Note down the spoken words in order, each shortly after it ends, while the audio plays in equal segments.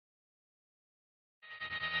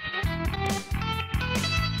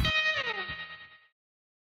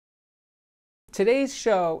Today's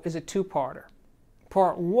show is a two-parter.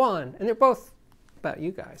 Part one, and they're both about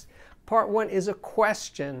you guys. Part one is a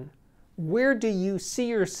question: where do you see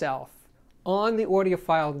yourself on the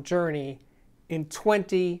audiophile journey in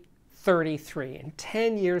 2033? In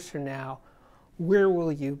 10 years from now, where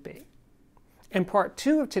will you be? And part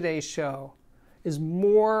two of today's show is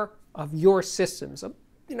more of your systems,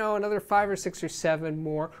 another 5 or 6 or 7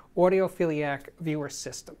 more audiophiliac viewer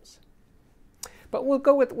systems. But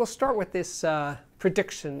we'll start with this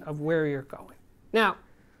prediction of where you're going. Now,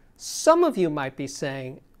 some of you might be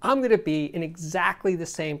saying, I'm going to be in exactly the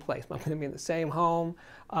same place. I'm going to be in the same home.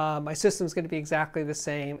 My system's going to be exactly the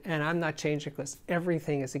same, and I'm not changing because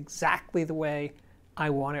everything is exactly the way I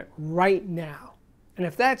want it right now. And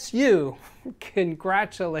if that's you,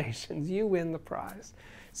 congratulations, you win the prize.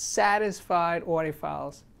 Satisfied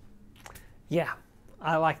audiophiles. Yeah,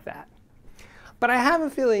 I like that. But I have a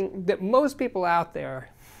feeling that most people out there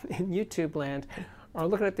in YouTube land are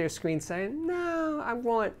looking at their screen saying, no, I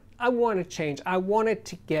want to change. I want it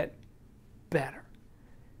to get better.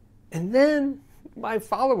 And then my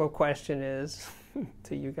follow-up question is,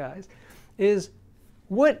 to you guys, is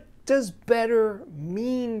what does better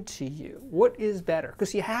mean to you? What is better?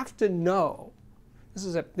 Because you have to know, this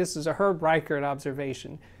is a Herb Reichert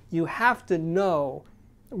observation, you have to know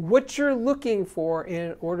what you're looking for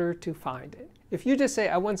in order to find it. If you just say,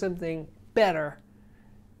 I want something better,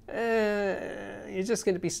 you're just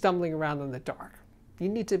going to be stumbling around in the dark. You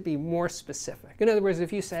need to be more specific. In other words,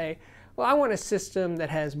 if you say, well, I want a system that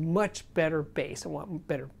has much better bass. I want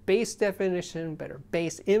better bass definition, better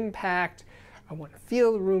bass impact. I want to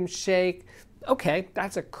feel the room shake. Okay,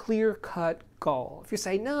 that's a clear-cut goal. If you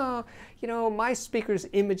say, no, my speaker's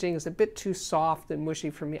imaging is a bit too soft and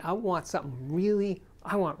mushy for me. I want something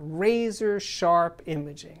I want razor-sharp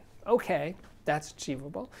imaging. Okay, that's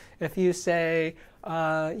achievable. If you say,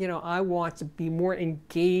 I want to be more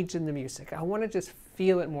engaged in the music. I want to just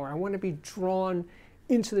feel it more. I want to be drawn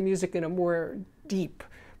into the music in a more deep,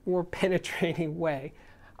 more penetrating way.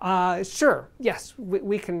 Sure, yes,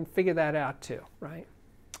 we can figure that out too, right?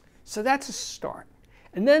 So that's a start.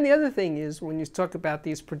 And then the other thing is, when you talk about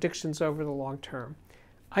these predictions over the long term,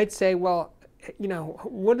 I'd say, well,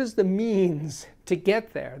 what is the means to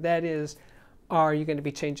get there? That is, are you going to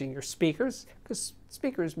be changing your speakers? Because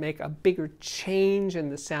speakers make a bigger change in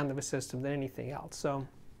the sound of a system than anything else. So,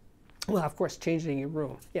 well, of course, changing your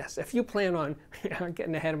room. Yes, if you plan on, I'm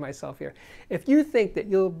getting ahead of myself here. If you think that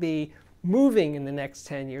you'll be moving in the next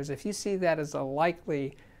 10 years, if you see that as a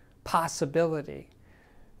likely possibility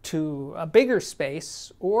to a bigger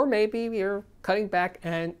space, or maybe you're cutting back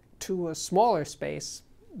and to a smaller space,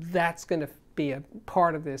 that's going to be a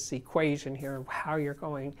part of this equation here of how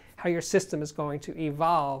your system is going to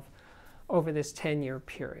evolve over this 10-year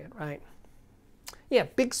period, right? Yeah,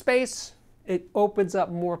 big space, it opens up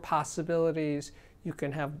more possibilities. You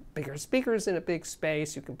can have bigger speakers in a big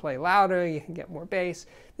space. You can play louder. You can get more bass.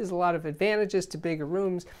 There's a lot of advantages to bigger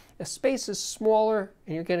rooms. If space is smaller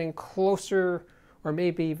and you're getting closer or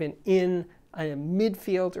maybe even in a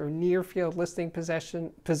midfield or near field listening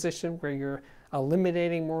position where you're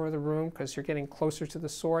eliminating more of the room because you're getting closer to the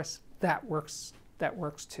source, that works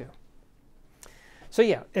too. So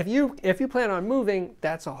yeah, if you plan on moving,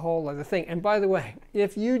 that's a whole other thing. And by the way,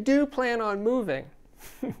 if you do plan on moving,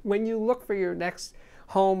 when you look for your next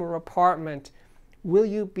home or apartment, will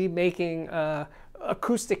you be making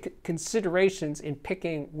acoustic considerations in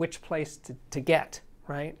picking which place to get,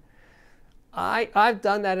 right? I've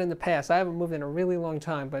done that in the past. I haven't moved in a really long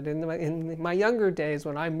time, but in my younger days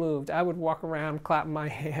when I moved, I would walk around clapping my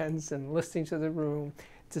hands and listening to the room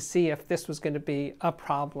to see if this was going to be a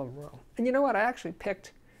problem room. And you know what? I actually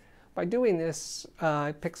picked, by doing this,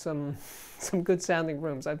 I picked some good sounding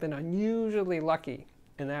rooms. I've been unusually lucky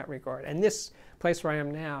in that regard. And this place where I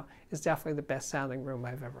am now is definitely the best sounding room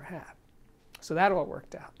I've ever had. So that all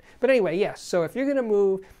worked out. But anyway, yes, so if you're going to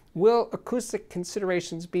move, will acoustic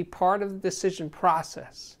considerations be part of the decision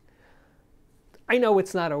process? I know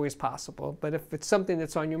it's not always possible, but if it's something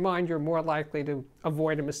that's on your mind, you're more likely to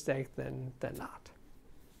avoid a mistake than not.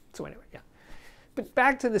 So anyway, yeah. But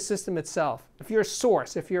back to the system itself. If your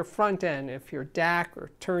source, if your front end, if your DAC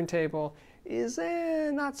or turntable is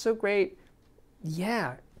not so great,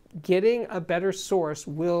 yeah, getting a better source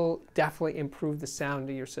will definitely improve the sound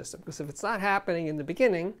of your system. Because if it's not happening in the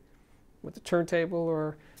beginning with the turntable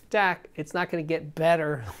or DAC, it's not going to get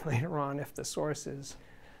better later on if the source is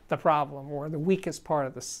the problem or the weakest part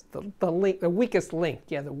of the weakest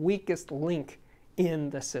link in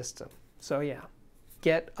the system. So yeah,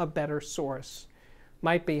 get a better source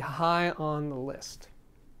might be high on the list.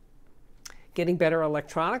 Getting better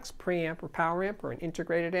electronics, preamp or power amp or an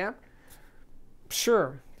integrated amp,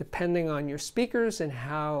 Sure, depending on your speakers and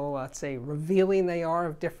how, let's say, revealing they are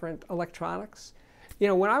of different electronics. You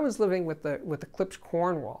know, when I was living with the Klipsch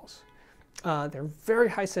Cornwalls, they're very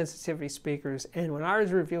high sensitivity speakers, and when I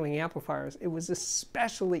was reviewing amplifiers, it was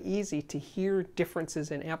especially easy to hear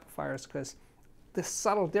differences in amplifiers because the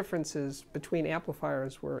subtle differences between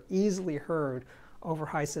amplifiers were easily heard over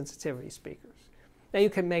high sensitivity speakers. Now you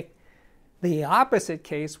can make the opposite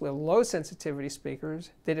case with low sensitivity speakers,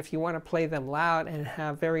 that if you want to play them loud and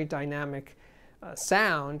have very dynamic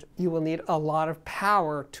sound, you will need a lot of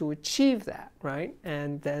power to achieve that, right?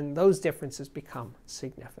 And then those differences become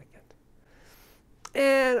significant.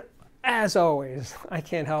 And as always, I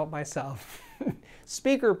can't help myself.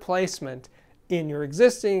 Speaker placement in your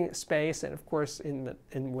existing space, and of course in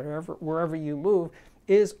wherever you move,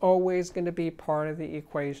 is always going to be part of the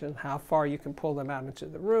equation. How far you can pull them out into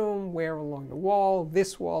the room, where along the wall,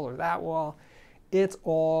 this wall or that wall. It's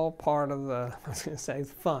all part of the, I was going to say,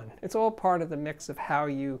 fun. It's all part of the mix of how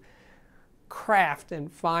you craft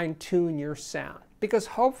and fine-tune your sound. Because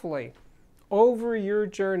hopefully, over your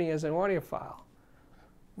journey as an audiophile,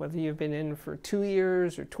 whether you've been in for 2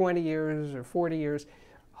 years or 20 years or 40 years,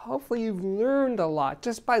 hopefully you've learned a lot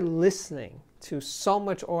just by listening to so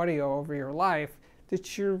much audio over your life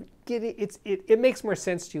that you're getting, it makes more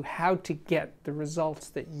sense to you how to get the results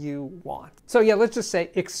that you want. So yeah, let's just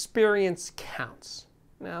say experience counts.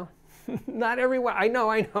 Now, not everyone, I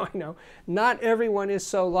know, not everyone is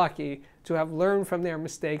so lucky to have learned from their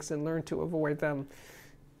mistakes and learned to avoid them.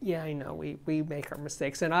 Yeah, I know, we make our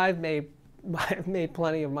mistakes, and I've made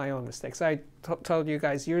plenty of my own mistakes. I told you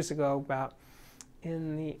guys years ago about,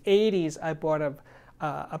 in the 80s, I bought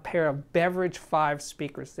a pair of Beverage 5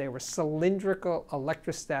 speakers. They were cylindrical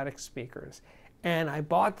electrostatic speakers. And I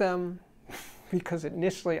bought them because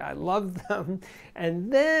initially I loved them.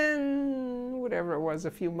 And then, whatever it was,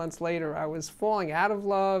 a few months later, I was falling out of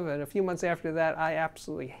love. And a few months after that, I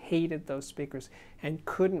absolutely hated those speakers and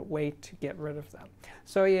couldn't wait to get rid of them.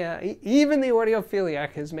 So yeah, even the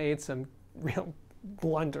Audiophiliac has made some real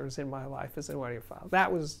blunders in my life as an audiophile.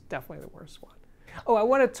 That was definitely the worst one. Oh, I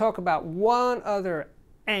want to talk about one other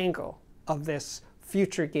angle of this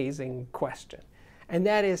future-gazing question, and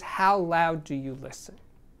that is, how loud do you listen?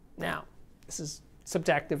 Now, this is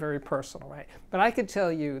subjective, very personal, right? But I could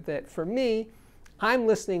tell you that for me, I'm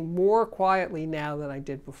listening more quietly now than I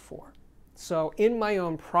did before. So in my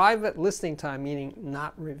own private listening time, meaning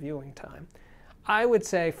not reviewing time, I would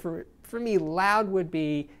say for me, loud would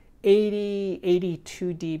be 80,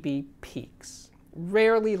 82 dB peaks.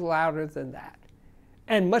 Rarely louder than that.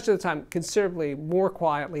 And much of the time, considerably more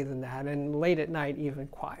quietly than that, and late at night, even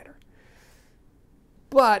quieter.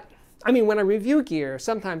 But, I mean, when I review gear,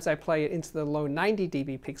 sometimes I play it into the low 90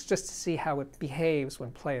 dB peaks just to see how it behaves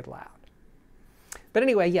when played loud. But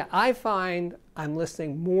anyway, yeah, I find I'm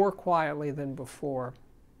listening more quietly than before,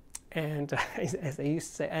 and as I used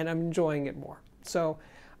to say, and I'm enjoying it more. So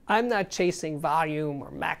I'm not chasing volume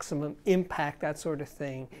or maximum impact, that sort of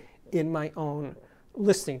thing, in my own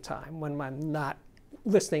listening time when I'm not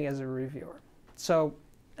listening as a reviewer. So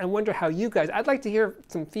I wonder how you guys, I'd like to hear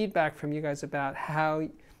some feedback from you guys about how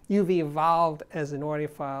you've evolved as an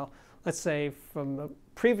audiophile, let's say from the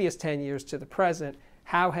previous 10 years to the present.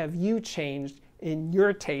 How have you changed in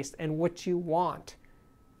your taste and what you want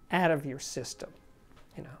out of your system?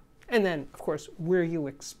 You know, and then of course where you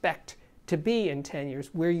expect to be in 10 years,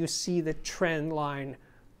 where you see the trend line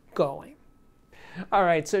going. All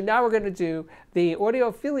right, so now we're going to do the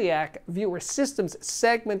Audiophiliac Viewer Systems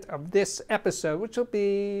segment of this episode, which will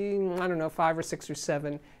be, I don't know, 5 or 6 or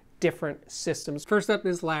 7 different systems. First up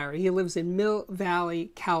is Larry. He lives in Mill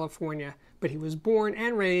Valley, California, but he was born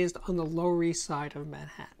and raised on the Lower East Side of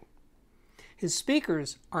Manhattan. His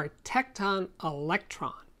speakers are Tecton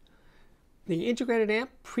Electron. The integrated amp,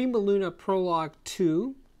 Prima Luna Prologue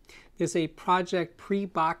 2. There's a Project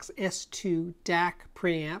Pre-Box S2 DAC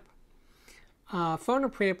preamp. Phono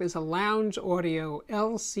preamp is a Lounge Audio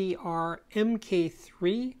LCR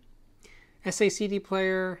MK3. SACD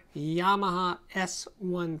player, Yamaha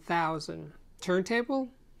S1000. Turntable,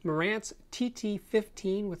 Marantz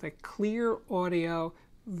TT15 with a clear audio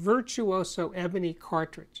Virtuoso Ebony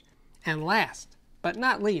cartridge. And last but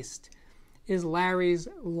not least is Larry's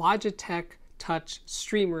Logitech Touch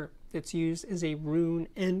streamer that's used as a Roon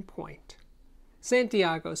endpoint.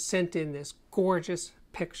 Santiago sent in this gorgeous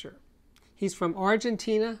picture. He's from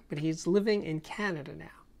Argentina, but he's living in Canada now.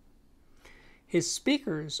 His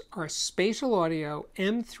speakers are Spatial Audio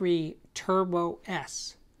M3 Turbo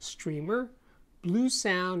S streamer, Blue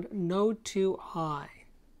Sound Node 2i,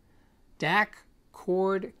 DAC,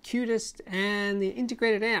 Chord, Cutest, and the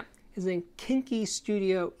integrated amp is a Kinky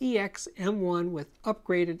Studio EX M1 with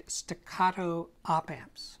upgraded staccato op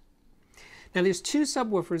amps. Now there's two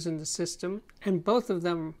subwoofers in the system, and both of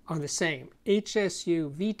them are the same,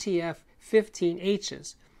 HSU VTF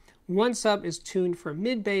 15Hs. One sub is tuned for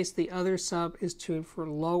mid-bass, the other sub is tuned for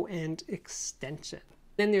low-end extension.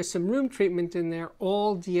 Then there's some room treatment in there,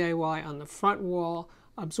 all DIY on the front wall,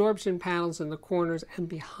 absorption panels in the corners and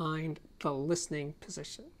behind the listening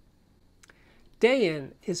position.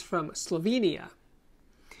 Dejan is from Slovenia.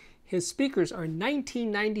 His speakers are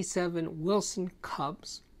 1997 Wilson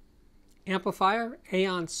Cubs. Amplifier,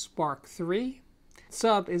 Aeon Spark 3.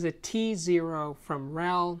 Sub is a T0 from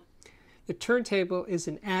REL. The turntable is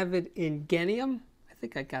an Avid Ingenium. I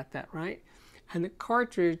think I got that right. And the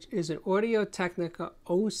cartridge is an Audio-Technica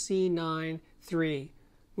OC9 III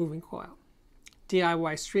moving coil.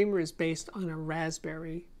 DIY streamer is based on a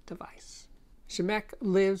Raspberry device. Shemek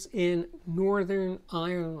lives in Northern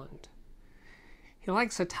Ireland. He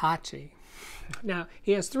likes Hitachi. Now,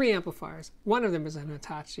 he has three amplifiers. One of them is an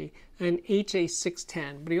Hitachi, an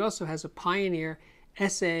HA610, but he also has a Pioneer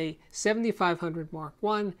SA7500 Mark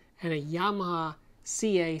I and a Yamaha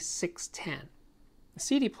CA610. The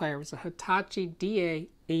CD player is a Hitachi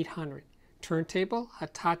DA800. Turntable,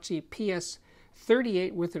 Hitachi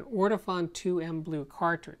PS38 with an Audiophile 2M Blue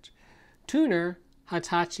cartridge. Tuner,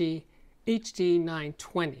 Hitachi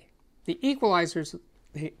HD920. The equalizers,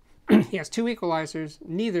 he has two equalizers,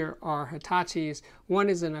 neither are Hitachi's. One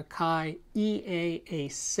is an Akai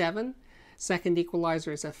EAA7. Second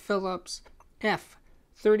equalizer is a Philips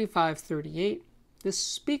F3538. The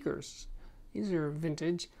speakers, these are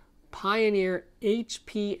vintage, Pioneer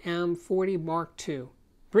HPM40 Mark II.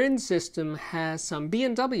 Brin system has some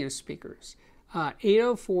B&W speakers,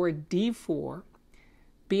 804D4,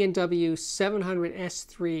 B&W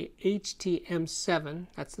 700S3 HTM7,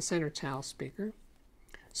 that's the center channel speaker.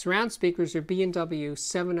 Surround speakers are B&W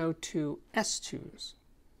 702S2s.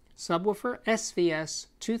 Subwoofer SVS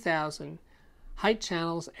 2000. Height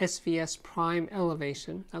channels SVS Prime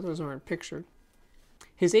Elevation. Now those aren't pictured.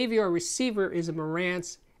 His AVR receiver is a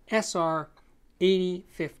Marantz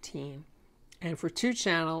SR8015. And for two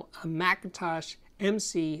channel, a Macintosh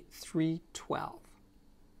MC312.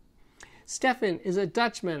 Stefan is a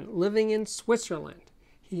Dutchman living in Switzerland.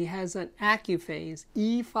 He has an Accuphase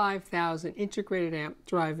E5000 integrated amp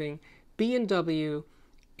driving B&W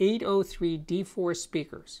 803D4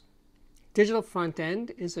 speakers. Digital front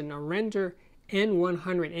end is a Narendra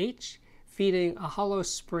N100H feeding a hollow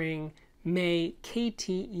spring May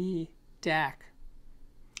KTE DAC.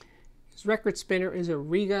 His record spinner is a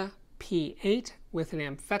Riga P8 with an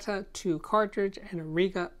Ampheta 2 cartridge and a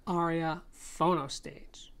Riga Aria phono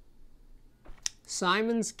stage.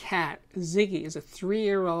 Simon's cat, Ziggy, is a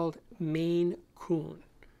 3-year-old Maine Coon.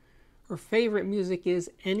 Her favorite music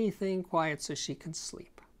is anything quiet so she can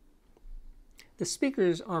sleep. The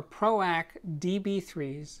speakers are ProAc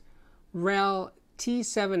DB3s, REL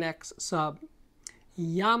T7X sub,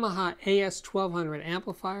 Yamaha AS1200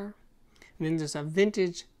 amplifier, and then there's a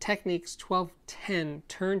vintage Technics 1210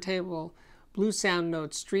 turntable, Blue Sound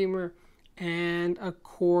Note streamer, and a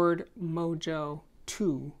Chord Mojo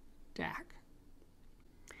 2 DAC.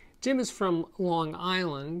 Jim is from Long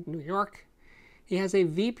Island, New York. He has a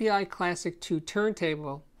VPI Classic 2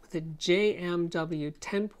 turntable with a JMW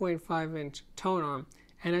 10.5-inch tone arm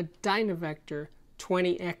and a Dynavector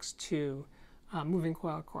 20X2 moving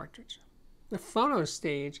coil cartridge. The phono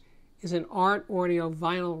stage is an Art Audio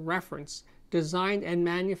vinyl reference designed and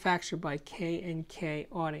manufactured by K&K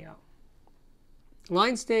Audio.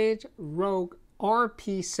 Line stage, Rogue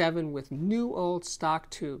RP7 with new old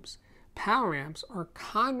stock tubes. Power amps are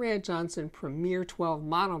Conrad Johnson Premier 12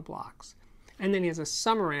 monoblocks. And then he has a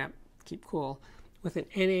summer amp, keep cool, with an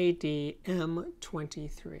NAD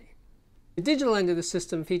M23. The digital end of the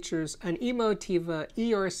system features an Emotiva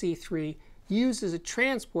ERC3 used as a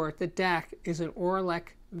transport. The DAC is an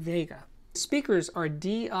Orlec Vega. The speakers are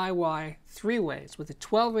DIY 3-ways with a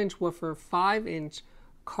 12-inch woofer, 5-inch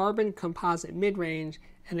carbon composite mid-range,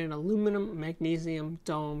 and an aluminum magnesium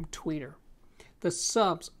dome tweeter. The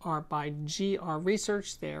subs are by GR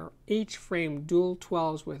Research. They're H-frame dual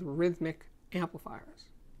 12s with rhythmic amplifiers.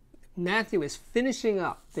 Matthew is finishing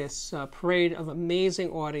up this parade of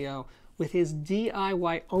amazing audio with his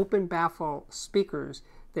DIY open baffle speakers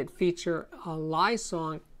that feature a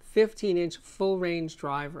Lysong 15-inch full-range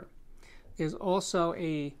driver. There's also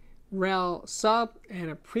a REL sub and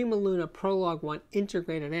a Prima Luna Prologue 1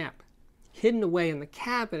 integrated amp. Hidden away in the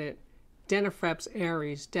cabinet, Denafreps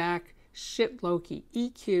Aries DAC, Ship Loki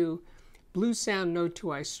EQ, Blue Sound Note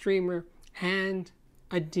 2i streamer, and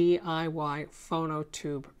a DIY phono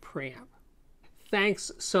tube preamp.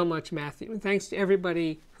 Thanks so much, Matthew. And thanks to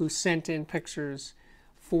everybody who sent in pictures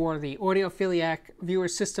for the Audiophiliac Viewer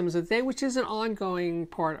Systems of the Day, which is an ongoing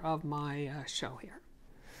part of my show here.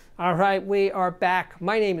 All right, we are back.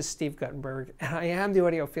 My name is Steve Guttenberg, and I am the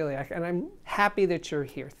Audiophiliac, and I'm happy that you're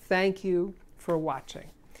here. Thank you for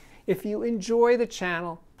watching. If you enjoy the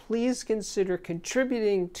channel, please consider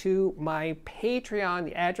contributing to my Patreon.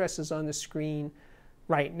 The address is on the screen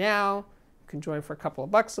right now. You can join for a couple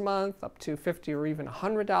of bucks a month, up to $50 or even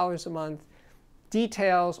 $100 a month.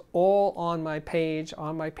 Details all on my page,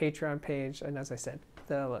 on my Patreon page. And as I said,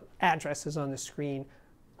 the address is on the screen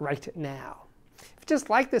right now. If you just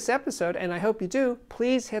like this episode, and I hope you do,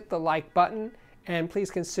 please hit the like button and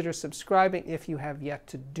please consider subscribing if you have yet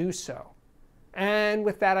to do so. And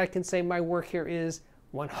with that, I can say my work here is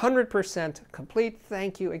 100% complete.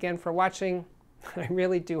 Thank you again for watching. I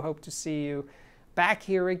really do hope to see you back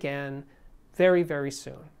here again very, very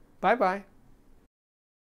soon. Bye-bye.